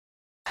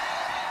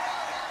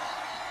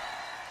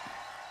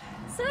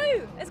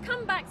So, as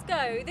comebacks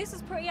go, this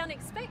was pretty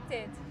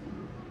unexpected.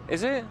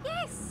 Is it?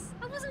 Yes,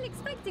 I wasn't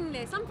expecting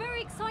this. I'm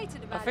very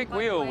excited about it. I think by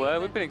we the all way, were.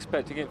 but- We've been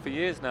expecting it for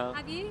years now.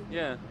 Have you?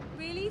 Yeah.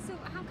 Really? So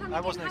how come I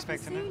it wasn't didn't happen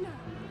expecting it. sooner?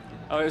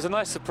 Oh, it was a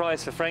nice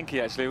surprise for Frankie,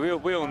 actually.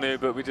 We all knew,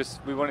 but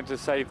we wanted to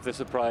save the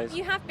surprise.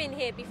 You have been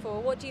here before.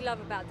 What do you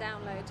love about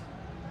Download?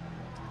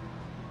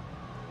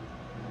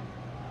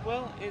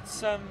 Well,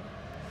 it's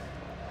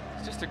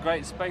just a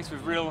great space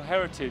with real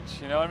heritage.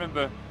 You know, I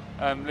remember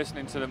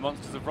listening to the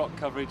Monsters of Rock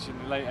coverage in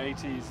the late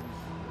 '80s,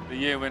 and the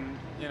year when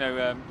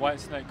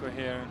Whitesnake were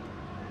here,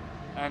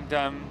 and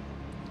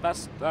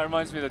that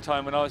reminds me of the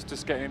time when I was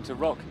just getting into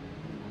rock.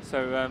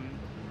 So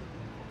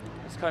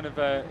it's kind of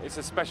it's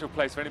a special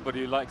place for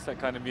anybody who likes that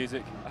kind of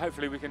music.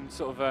 Hopefully, we can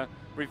sort of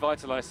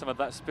revitalise some of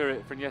that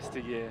spirit from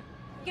yesteryear.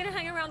 You gonna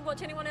hang around,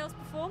 watch anyone else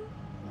perform?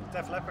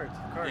 Def Leppard,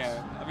 of course.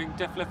 Yeah, I mean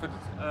Def Leppard,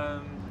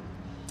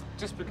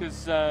 just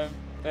because they're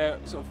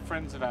sort of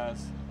friends of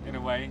ours in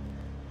a way.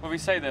 Well, we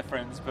say they're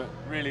friends, but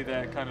really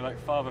they're kind of like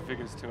father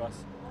figures to us.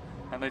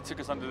 And they took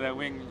us under their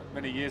wing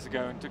many years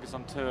ago and took us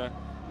on tour,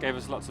 gave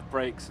us lots of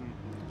breaks and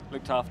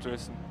looked after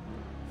us and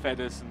fed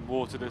us and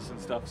watered us and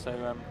stuff.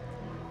 So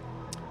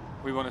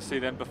we want to see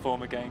them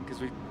perform again because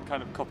we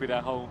kind of copied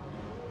our whole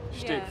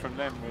shtick Yeah. from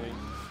them, really.